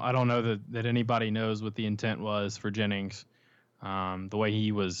 I don't know that anybody knows what the intent was for Jennings. The way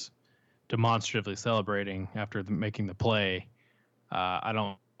he was demonstratively celebrating after making the play,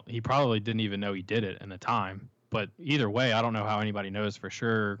 he probably didn't even know he did it in the time. But either way, I don't know how anybody knows for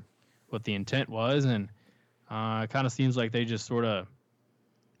sure what the intent was, and it kind of seems like they just sort of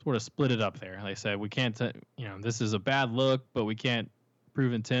split it up there. They said we can't, this is a bad look, but we can't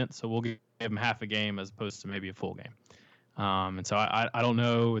prove intent, so we'll give him half a game as opposed to maybe a full game. And so I don't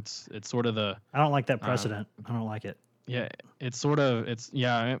know. It's sort of the I don't like that precedent. I don't like it. Yeah,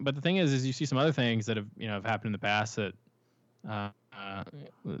 but the thing is you see some other things that have happened in the past that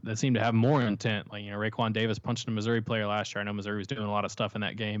that seem to have more intent. Like, Raekwon Davis punched a Missouri player last year. I know Missouri was doing a lot of stuff in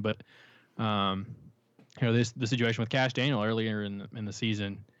that game, but the situation with Cash Daniel earlier in the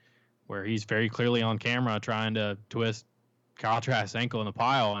season, where he's very clearly on camera trying to twist Kyle Trask's ankle in the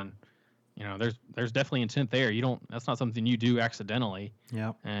pile, and there's definitely intent there. That's not something you do accidentally.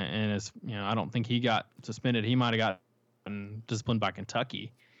 Yeah. And it's I don't think he got suspended. He might have gotten disciplined by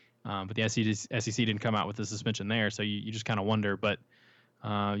Kentucky. But the SEC didn't come out with the suspension there, so you just kind of wonder. But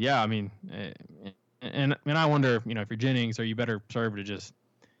I mean, and I wonder if you're Jennings, are you better served to just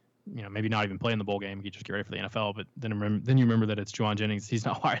maybe not even play in the bowl game? You just get ready for the NFL. But then you remember that it's Juwan Jennings. He's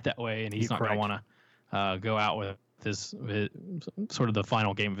not wired that way, and he's not going to want to go out with this sort of the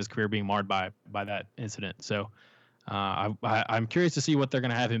final game of his career being marred by that incident. So I'm curious to see what they're going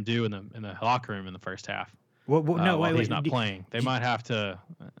to have him do in the locker room in the first half. Wait, he's not playing. They might have to.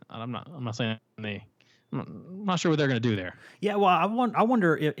 I'm not saying they. I'm not sure what they're going to do there. Yeah, well, I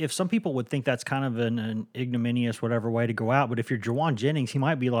wonder if some people would think that's kind of an ignominious whatever way to go out. But if you're Juwan Jennings, he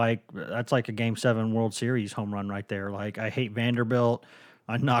might be like, that's like a Game 7 World Series home run right there. Like, I hate Vanderbilt.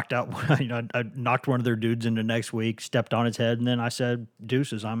 I knocked I knocked one of their dudes into next week, stepped on his head, and then I said,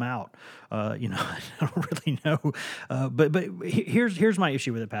 "Deuces, I'm out." I don't really know, but here's my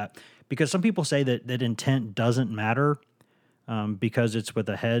issue with it, Pat, because some people say that intent doesn't matter because it's with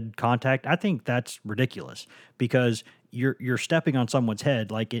a head contact. I think that's ridiculous, because you're stepping on someone's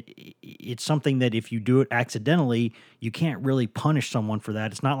head. Like it's something that if you do it accidentally, you can't really punish someone for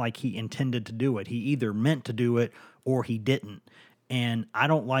that. It's not like he intended to do it. He either meant to do it or he didn't. And I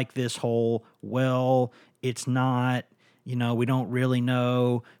don't like this whole, well, it's not, we don't really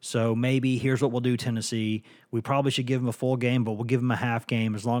know. So maybe here's what we'll do, Tennessee. We probably should give him a full game, but we'll give him a half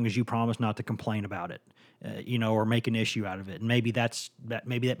game as long as you promise not to complain about it, or make an issue out of it. And maybe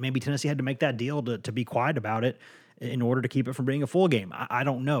maybe Tennessee had to make that deal to be quiet about it in order to keep it from being a full game. I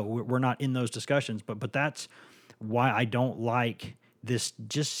don't know. We're not in those discussions, but that's why I don't like this.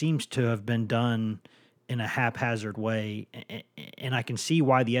 Just seems to have been done in a haphazard way, and I can see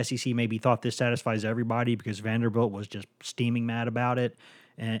why the SEC maybe thought this satisfies everybody, because Vanderbilt was just steaming mad about it,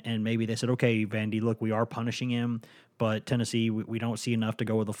 and maybe they said, okay, Vandy, look, we are punishing him, but Tennessee, we don't see enough to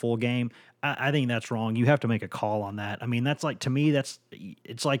go with a full game. I think that's wrong. You have to make a call on that. I mean, that's like, to me,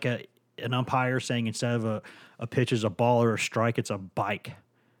 it's like an umpire saying instead of a pitch is a ball or a strike, it's a bike.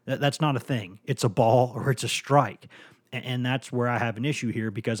 That's not a thing. It's a ball or it's a strike. And that's where I have an issue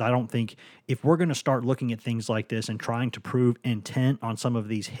here, because I don't think if we're going to start looking at things like this and trying to prove intent on some of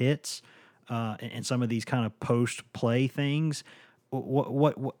these hits and some of these kind of post-play things,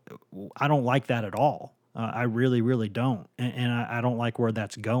 what I don't like that at all. I really, really don't. And I don't like where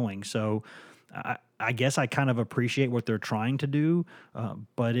that's going. So I guess I kind of appreciate what they're trying to do,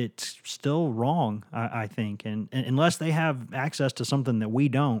 but it's still wrong, I think. And unless they have access to something that we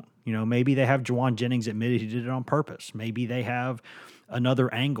don't, maybe they have Juwan Jennings admitted he did it on purpose. Maybe they have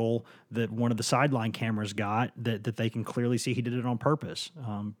another angle that one of the sideline cameras got that they can clearly see he did it on purpose.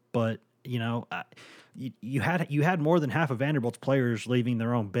 But You had more than half of Vanderbilt's players leaving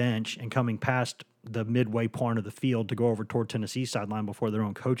their own bench and coming past the midway point of the field to go over toward Tennessee's sideline before their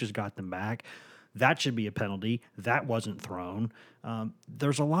own coaches got them back. That should be a penalty. That wasn't thrown.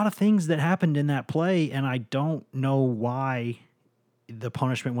 There's a lot of things that happened in that play, and I don't know why the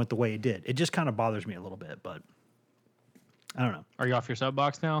punishment went the way it did. It just kind of bothers me a little bit, but I don't know. Are you off your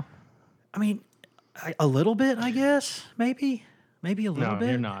soapbox now? I mean, a little bit, I guess. Maybe a little bit. No,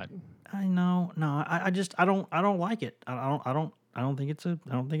 you're not. I know. No, I don't like it. I don't think it's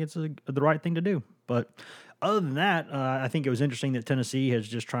the right thing to do. But other than that, I think it was interesting that Tennessee is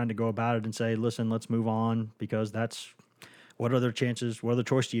just trying to go about it and say, listen, let's move on, because that's what other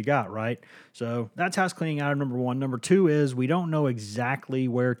choice do you got, right? So that's house cleaning out of number one. Number two is we don't know exactly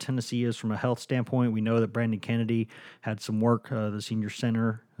where Tennessee is from a health standpoint. We know that Brandon Kennedy had some work, the senior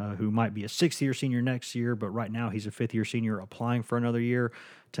center, who might be a sixth-year senior next year, but right now he's a fifth-year senior applying for another year.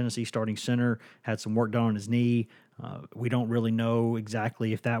 Tennessee starting center had some work done on his knee. We don't really know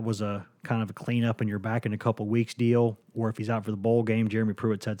exactly if that was a kind of a cleanup and you're back in a couple weeks deal, or if he's out for the bowl game. Jeremy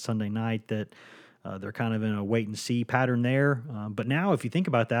Pruitt said Sunday night that they're kind of in a wait-and-see pattern there. But now if you think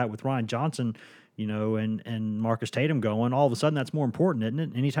about that with Ryan Johnson, and Marcus Tatum going, all of a sudden that's more important, isn't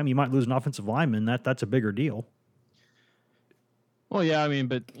it? Anytime you might lose an offensive lineman, that's a bigger deal. Well, yeah, I mean,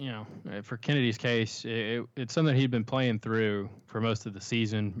 but, for Kennedy's case, it's something he'd been playing through for most of the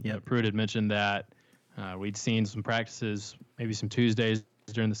season. Yep. Pruitt had mentioned that we'd seen some practices, maybe some Tuesdays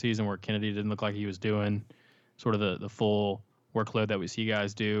during the season where Kennedy didn't look like he was doing sort of the full workload that we see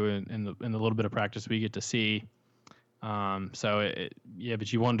guys do and the little bit of practice we get to see. But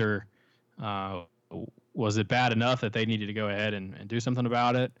you wonder, was it bad enough that they needed to go ahead and do something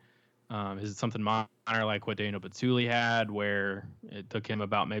about it? Is it something minor like what Daniel Batsuli had, where it took him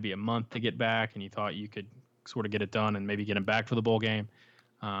about maybe a month to get back and you thought you could sort of get it done and maybe get him back for the bowl game?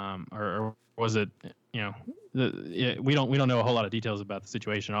 Or was it, we don't know a whole lot of details about the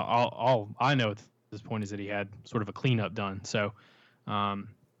situation. All I know at this point is that he had sort of a cleanup done. So,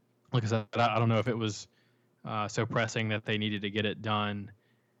 like I said, I don't know if it was so pressing that they needed to get it done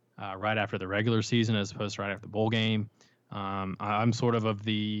right after the regular season as opposed to right after the bowl game. I'm sort of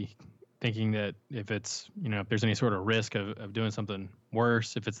the thinking that if it's, if there's any sort of risk of doing something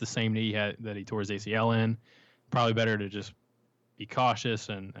worse, if it's the same knee that he tore his ACL in, probably better to just be cautious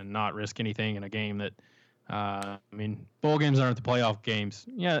and not risk anything in a game that, bowl games aren't the playoff games.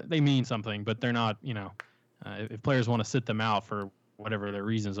 Yeah, they mean something, but they're not, if players want to sit them out for whatever their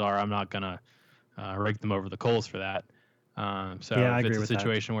reasons are, I'm not going to rake them over the coals for that. If it's a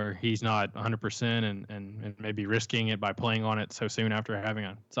situation where he's not 100% and maybe risking it by playing on it so soon after having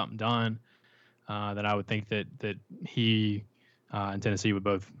something done, then I would think that he and Tennessee would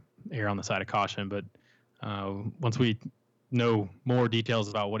both err on the side of caution. But once we know more details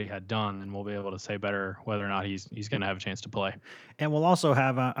about what he had done, then we'll be able to say better whether or not he's going to have a chance to play. And we'll also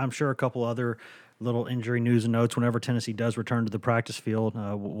have, I'm sure, a couple other little injury news and notes whenever Tennessee does return to the practice field.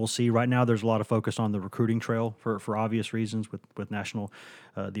 We'll see. Right now, there's a lot of focus on the recruiting trail for obvious reasons with national,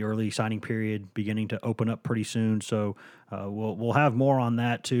 the early signing period beginning to open up pretty soon. So we'll have more on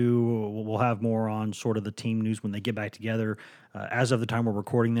that too. We'll have more on sort of the team news when they get back together. As of the time we're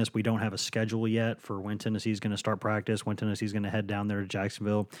recording this, we don't have a schedule yet for when Tennessee's going to start practice, when Tennessee's going to head down there to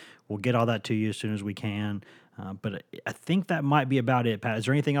Jacksonville. We'll get all that to you as soon as we can. But I think that might be about it, Pat. Is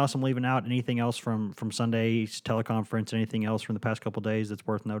there anything else I'm leaving out? Anything else from Sunday's teleconference? Anything else from the past couple of days that's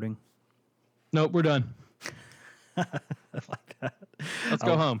worth noting? Nope, we're done. I like that. Let's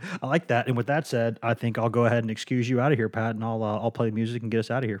go home. I like that. And with that said, I think I'll go ahead and excuse you out of here, Pat, and I'll play music and get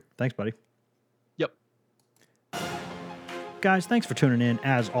us out of here. Thanks, buddy. Yep. Guys, thanks for tuning in.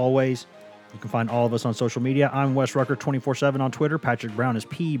 As always, you can find all of us on social media. I'm Wes Rucker 24/7 on Twitter. Patrick Brown is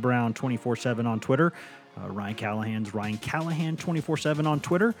P Brown 24/7 on Twitter. Ryan Callahan's Ryan Callahan 24/7 on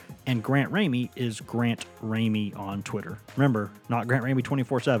Twitter, and Grant Ramey is Grant Ramey on Twitter. Remember, not Grant Ramey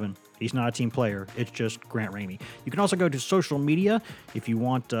 24/7. He's not a team player. It's just Grant Ramey. You can also go to social media if you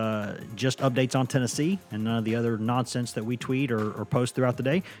want just updates on Tennessee and none of the other nonsense that we tweet or post throughout the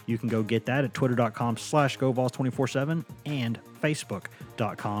day. You can go get that at twitter.com/GoVols247 and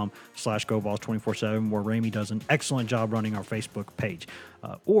facebook.com/GoVols247, where Ramey does an excellent job running our Facebook page.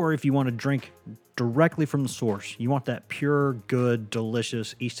 Or if you want to drink directly from the source, you want that pure, good,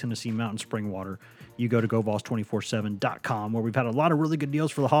 delicious East Tennessee mountain spring water, you go to GoVols247.com, where we've had a lot of really good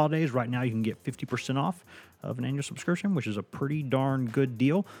deals for the holidays. Right now, you can get 50% off of an annual subscription, which is a pretty darn good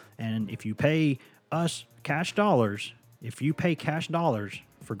deal. And if you pay us cash dollars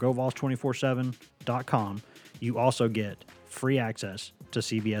for GoVols247.com, you also get free access to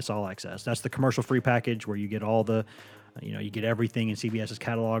CBS All Access. That's the commercial-free package where you get all the You get everything in CBS's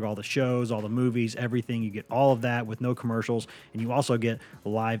catalog, all the shows, all the movies, everything. You get all of that with no commercials. And you also get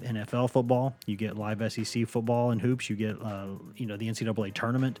live NFL football. You get live SEC football and hoops. You get, the NCAA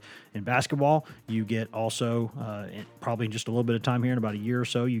tournament in basketball. You get also, probably in just a little bit of time here, in about a year or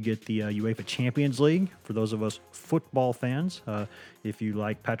so, you get the UEFA Champions League for those of us football fans. If you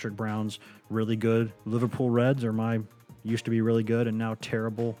like Patrick Brown's really good Liverpool Reds, or my used to be really good and now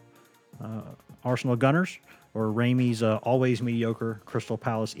terrible Arsenal Gunners, or Ramey's always mediocre Crystal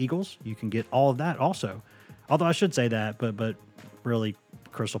Palace Eagles. You can get all of that also. Although I should say that, but really,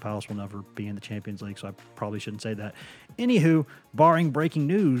 Crystal Palace will never be in the Champions League, so I probably shouldn't say that. Anywho, barring breaking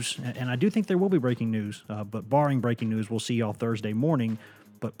news, and I do think there will be breaking news, but barring breaking news, we'll see y'all Thursday morning,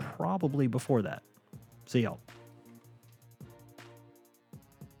 but probably before that. See y'all.